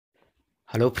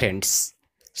Hello friends,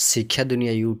 शिक्षा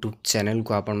दुनिया YouTube channel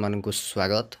को आपण मानक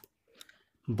स्वागत।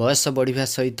 बयस बढ़िया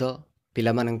सहित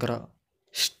पिला मानकर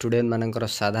स्टूडेंट मानकर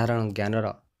साधारण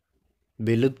ज्ञानर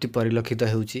विलुप्ति परिलक्षित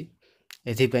होउची।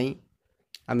 एथिपई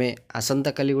आमे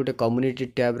आसंता काली गोटे कम्युनिटी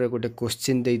टैब रे गोटे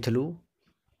क्वेश्चन देइथलु।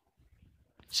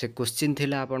 से क्वेश्चन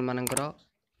थिला आपण मानकर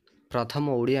प्रथम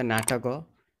ओडिया नाटक,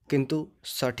 किंतु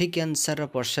सठिक आंसर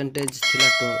परसेंटेज थिला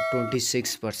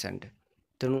 26%।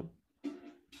 तेणु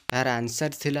यार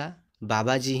आंसर थिला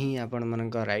बाबाजी ही आपण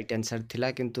मानक राइट आंसर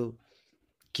थिला। किंतु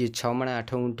किए 6 माण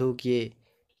 8 गुंठु किए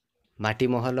माटी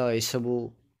महल ए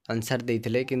सबु आंसर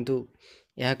देइथिले। किंतु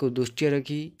यहाँ को दृष्टि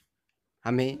रखी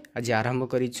आमे आज आरंभ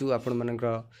करिछु आपण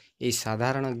मानक ए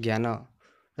साधारण ज्ञान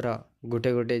र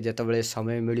गोटे गोटे जतबेले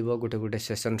समय मिलिबो गोटे गोटे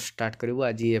सेशन स्टार्ट करिवो।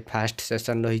 आज ये फास्ट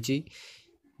सेशन रहिछि,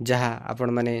 जहाँ आपण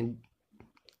माने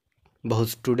बहुत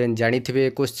स्टूडेंट जानी थिबे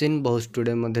क्वेश्चन, बहुत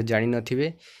स्टूडेंट मध्ये जानी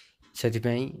नथिबे।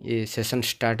 सेथिपई ये सेशन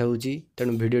स्टार्ट होउची।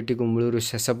 तेणु भिडियोटी को मूलरू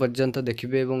शेष पर्यंत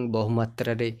देखिबे और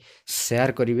बहुमात्रा रे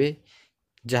शेयर करिवे,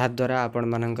 जहा द्वारा आपण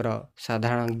मानकर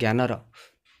साधारण ज्ञानर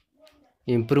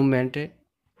इम्प्रूवमेंट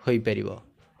होई परिबो।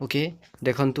 ओके,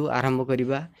 देखंतु आरंभ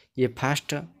करिबा। ये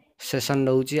फास्ट सेशन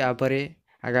रहउची, आपरे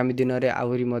आगामी दिन रे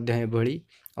आहुरी मध्ये एभली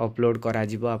अपलोड करा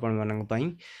जिवो आपण मानक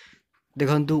पई।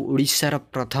 देखंतु ओडिसा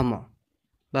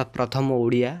प्रथम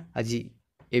ओडिया आज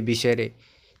ए विषय रे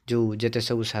जो जेते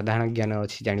सब साधारण ज्ञान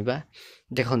अच्छी जानिबा।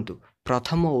 देखंतु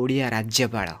प्रथम ओडिया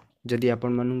राज्यपाल जदि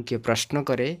आपण मानु के प्रश्न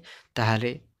करे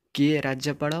ताहाले किए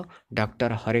राज्यपाल?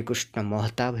 डॉक्टर हरेकृष्ण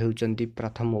महताब हेउचंती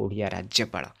प्रथम ओडिया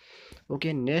राज्यपाल।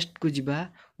 ओके, नेक्स्ट को जिबा।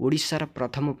 ओडिसा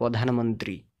प्रथम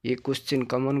प्रधानमंत्री, ये क्वेश्चन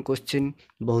कॉमन क्वेश्चन,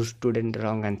 बहुत student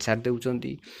wrong answer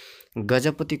देउचंती।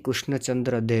 Gajapati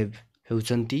Krishnachandra देव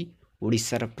हेउचंती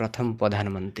ओडिसा प्रथम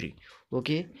प्रधानमंत्री।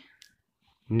 ओके,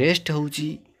 नेक्स्ट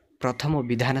होउची प्रथम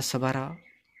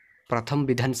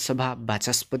विधानसभा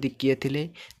बाचस्पति किए थिले?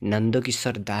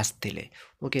 नंदकिशोर दास थिले।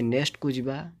 ओके, नेक्स्ट को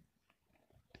जिबा।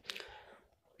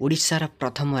 ओडिसा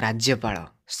प्रथम राज्यपाल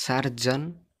सर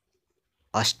जॉन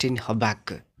ऑस्टिन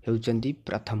हबाक हेउचंती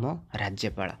प्रथम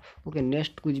राज्यपाल। ओके,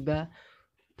 नेक्स्ट को जिबा।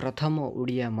 प्रथम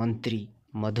ओडिया मंत्री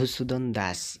मधुसूदन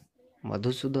दास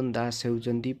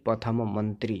हेउचंती प्रथम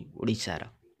मंत्री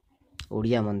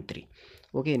ओडिया मंत्री।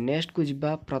 ओके, नेक्स्ट को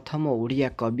जिबा। प्रथम ओडिया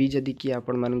कवि जदि कि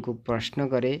आपण मानकु प्रश्न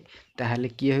करे ताहाले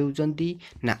किए हेउचंती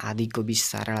ना आदि कवि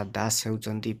सारला दास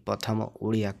हेउचंती प्रथम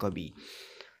ओडिया कवि।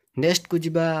 नेक्स्ट को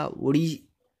जिबा।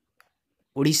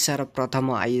 ओडिसा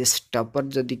प्रथम आईएएस टॉपर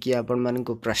जदि कि आपण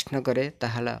मानकु प्रश्न करे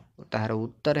ताहार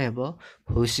उत्तर हेबो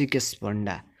हृषिकेश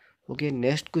पंडा। ओके,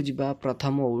 नेक्स्ट को जिबा।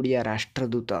 प्रथम ओडिया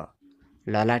राष्ट्रदूत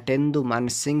ललाटेन्दु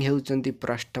मानसिंह हेउचंती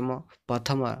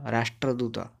प्रथम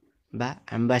राष्ट्रदूत बा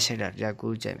एम्बेसडर जा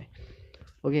कहूचे।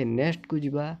 ओके, नेक्स्ट को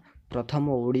जिबा। प्रथम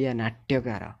ओडिया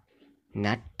नाट्यकार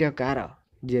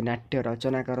जे नाट्य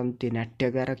रचना करती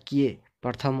नाट्यकार किए?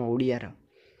 प्रथम ओडियार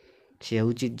से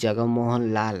होची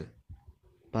जगमोहन लाल,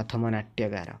 प्रथम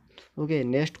नाट्यकार। ओके,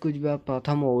 नेक्स्ट को जिबा।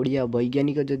 प्रथम ओडिया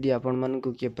वैज्ञानिक जदि आपण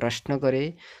मानकु किए प्रश्न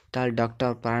करे ताल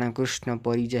doctor Prankrishna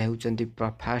Parija हेउचंती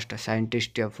first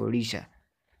scientist of Odisha.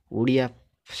 Odia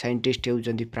scientist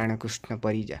हेउचंती Prankrishna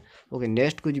Parija. Okay,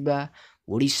 next को जिबा।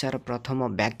 ओडिसा प्रथम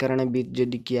व्याकरणविद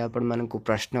जदि कि आपण मानकु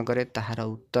प्रश्न करे ताहार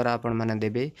उत्तर आपण माने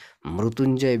देबे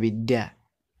मृत्युंजय विद्या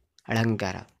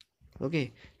अलंकार।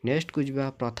 ओके, नेक्स्ट को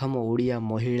जिबा। प्रथम ओडिया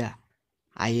महिला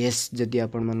आईएएस जदि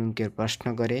आपण मानकु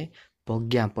प्रश्न करे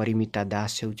प्रज्ञा परिमिता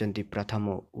दास हेउचंती प्रथम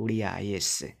ओडिया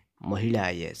आईएएस महिला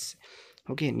आईएएस।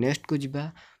 ओके, नेक्स्ट को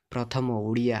जिबा। प्रथम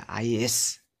ओडिया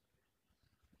आईएएस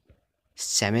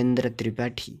श्यामेन्द्र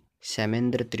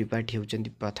त्रिपाठी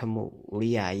होचंती प्रथम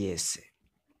ओडिया आईएएस।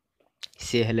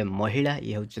 से हेले महिला,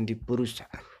 ये होचंती पुरुष।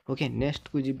 ओके, नेक्स्ट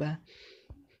को जिबा।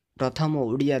 प्रथम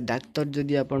ओडिया डाक्टर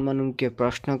जदि आपण मानू के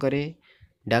प्रश्न करे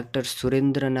डॉक्टर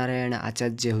सुरेंद्र नारायण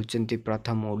आचार्य होचंती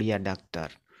प्रथम ओडिया डाक्टर।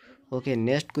 ओके,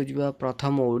 नेक्स्ट को जिबा।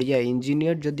 प्रथम ओडिया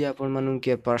इंजीनियर जदि आपण मानू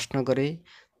के प्रश्न करे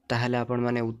ताहाले आपण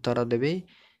माने उत्तर देबे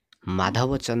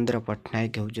माधव चंद्र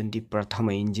पट्टनायक होचंती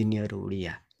प्रथम इंजीनियर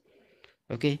ओडिया।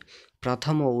 ओके,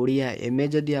 प्रथम ओडिया एमए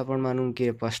जदि आपण मानू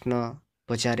के प्रश्न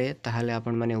पचारे ताहाले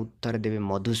आपण माने उत्तर देबे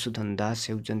मधुसूदन दास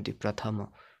हेउचंती प्रथम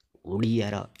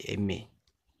ओडियार एमए।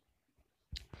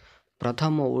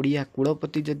 प्रथम ओडिया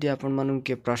कुलपति जदि आपण मानू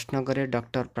के प्रश्न करे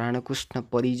डॉक्टर प्राणकृष्ण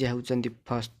परिजा हेउचंती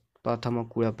प्रथम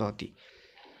कुलपति।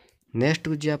 नेक्स्ट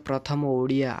को जिया। प्रथम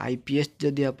ओडिया आईपीएस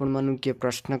जदि आपण मानू के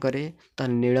प्रश्न करे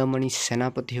त नीलमणि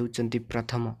सेनापति हेउचंती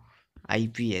प्रथम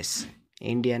आईपीएस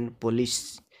इंडियन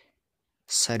पुलिस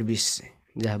सर्विस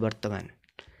जहाँ वर्तमान।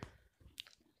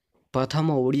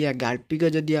 प्रथम ओडिया गाल्पिक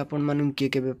जदि आपण मानू के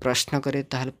केबे प्रश्न करे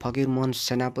ताहाल फकीर मोहन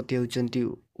सेनापति हेउचंती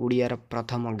ओडियार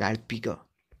प्रथम गाल्पिक।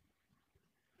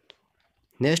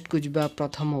 नेक्स्ट को जिबा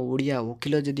प्रथम ओडिया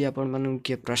वकील जदि आपण मानू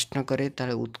किए प्रश्न करे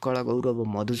ताले उत्कल गौरव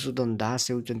मधुसूदन दास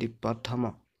हेउचंती प्रथम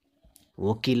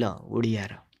वकील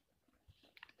ओडियार।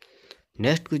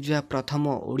 नेक्स्ट को जिबा प्रथम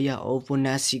ओडिया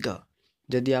औपन्यासिक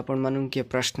जदि आपण मानू किए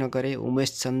प्रश्न करे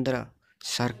उमेश चंद्र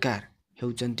सरकार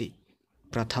हेउचंती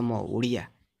प्रथम ओडिया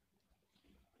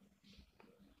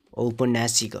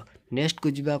औपन्यासिक। नेक्स्ट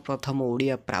को जिबा प्रथम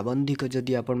ओडिया प्राबंधिक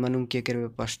जदि आपण मानू किए करे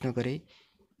प्रश्न करे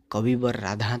कविवर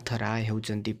राधानाथ राय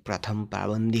हेउचंती प्रथम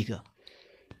प्राबंधिक।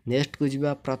 नेक्स्ट को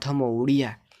जिबा प्रथम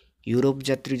ओडिया यूरोप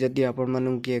यात्री जदि आपण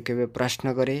मानू किए केबे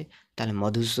प्रश्न करे ताले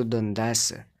मधुसूदन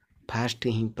दास फास्ट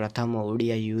ही प्रथम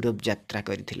ओडिया यूरोप यात्रा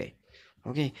करथिले।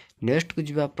 ओके नेक्स्ट को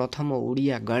जिबा प्रथम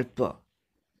ओडिया गल्प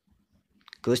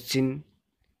क्वेश्चन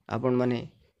आपण माने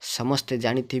समस्त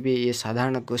जानिथिबे ये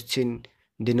साधारण क्वेश्चन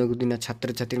दिन को दिन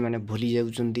छात्र छात्री माने भूली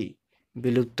जाउचंती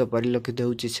विलुप्त परिलक्षित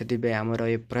होउची सेतिबे हमर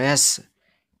ए प्रयास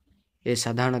ए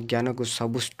साधारण ज्ञान को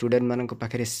सब स्टूडेंट मानक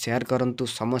पाखरे शेयर करंतु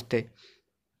समस्ते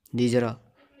निजर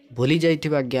भूली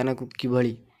जाइथिबा ज्ञान को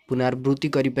किभली पुनरावृत्ति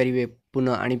करि परिबे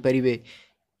पुनः आनी परिबे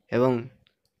एवं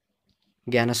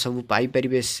ज्ञान सब पाई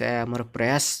परिबे से हमर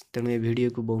प्रयास। तेणु ए वीडियो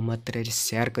को बहु मात्रा रे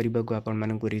शेयर करबा को आपण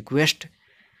मानक रिक्वेस्ट।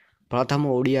 प्रथम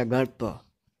ओडिया गल्प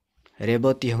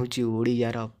रेवती होची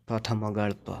ओडियार प्रथम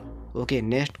गल्प। ओके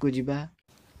नेक्स्ट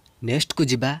को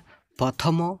जिबा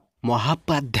प्रथम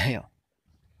महापाध्याय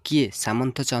किए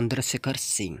सामंत चंद्रशेखर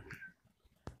सिंह।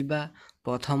 जिबा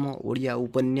प्रथम ओडिया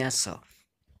उपन्यास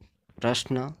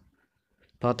प्रश्न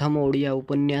प्रथम ओडिया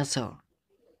उपन्यास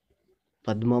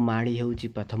पद्ममाड़ी होची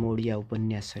प्रथम ओडिया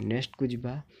उपन्यास। नेक्स्ट को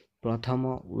जिबा प्रथम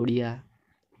ओडिया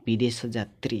विदेश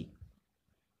यात्री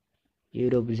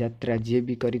यूरोप यात्रा जे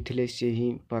भी करथिले से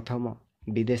ही प्रथम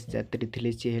विदेश यात्री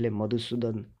थिले से हेले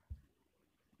मधुसूदन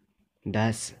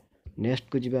दास। नेक्स्ट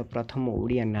को जिबा प्रथम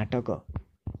ओडिया नाटक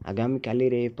आगामी काली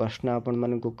रे प्रश्न आपण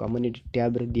मानक कम्युनिटी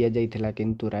टैब रे दिया जाइथिला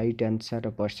किंतु राइट आंसर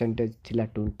परसेंटेज थिला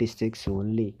 26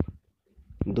 ओनली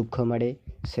दुख माड़े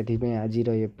सेथि में आज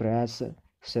रो ये प्रयास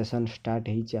सेशन स्टार्ट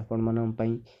होइछि आपण मानन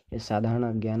पई ए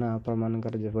साधारण ज्ञान आपण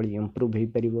मानकर जेबडी इंप्रूव होई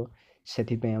परिबो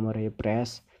सेथि पे हमर ए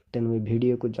प्रयास। तेणु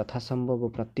वीडियो को यथासंभव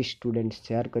प्रति स्टूडेंट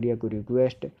शेयर करिया को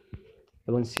रिक्वेस्ट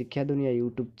एवं शिक्षा दुनिया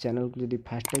यूट्यूब चैनल को जदि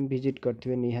फर्स्ट टाइम विजिट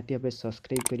करथिबे निहाती भाबे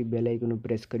सब्सक्राइब करी बेल आइकन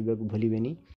प्रेस करबा को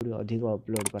भूलिबेनी अधिक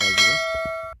अपलोड करा दिबो।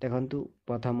 देखंतु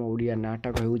प्रथम ओडिया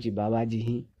नाटक होउची बाबाजी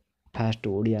ही फर्स्ट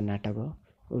ओडिया नाटक।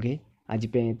 ओके आज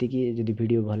पे एतिकी जदि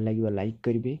वीडियो भल लागिबो लाइक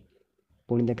करिवे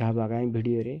पुणी देखा आगामी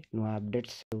वीडियो रे नुआ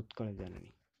अपडेट्स उत्कल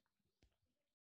जननी।